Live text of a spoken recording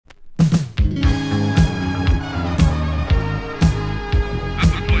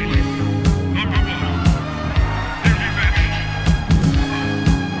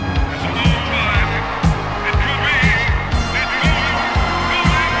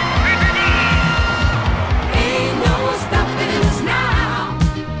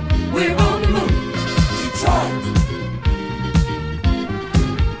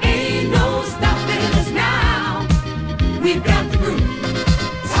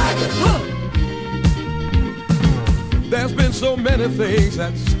There's been so many things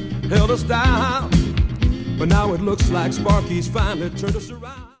that's held us down, but now it looks like Sparky's finally turned us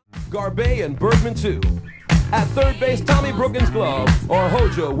around. Garbey and Bergman too. At third base, Tommy Brooken's glove, or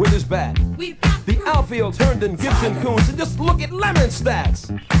Hojo with his bat. The outfield's Herndon, Gibson, Coons, and just look at Lemon's stats.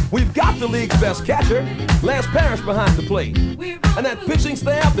 We've got the league's best catcher, Lance Parrish behind the plate. And that pitching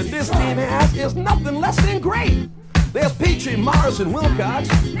staff that this team has is nothing less than great. There's Petrie, Morrison, Wilcox,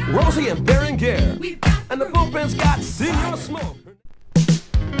 Rosie, and Berenguer. And the bullpen's got Senior Smoke.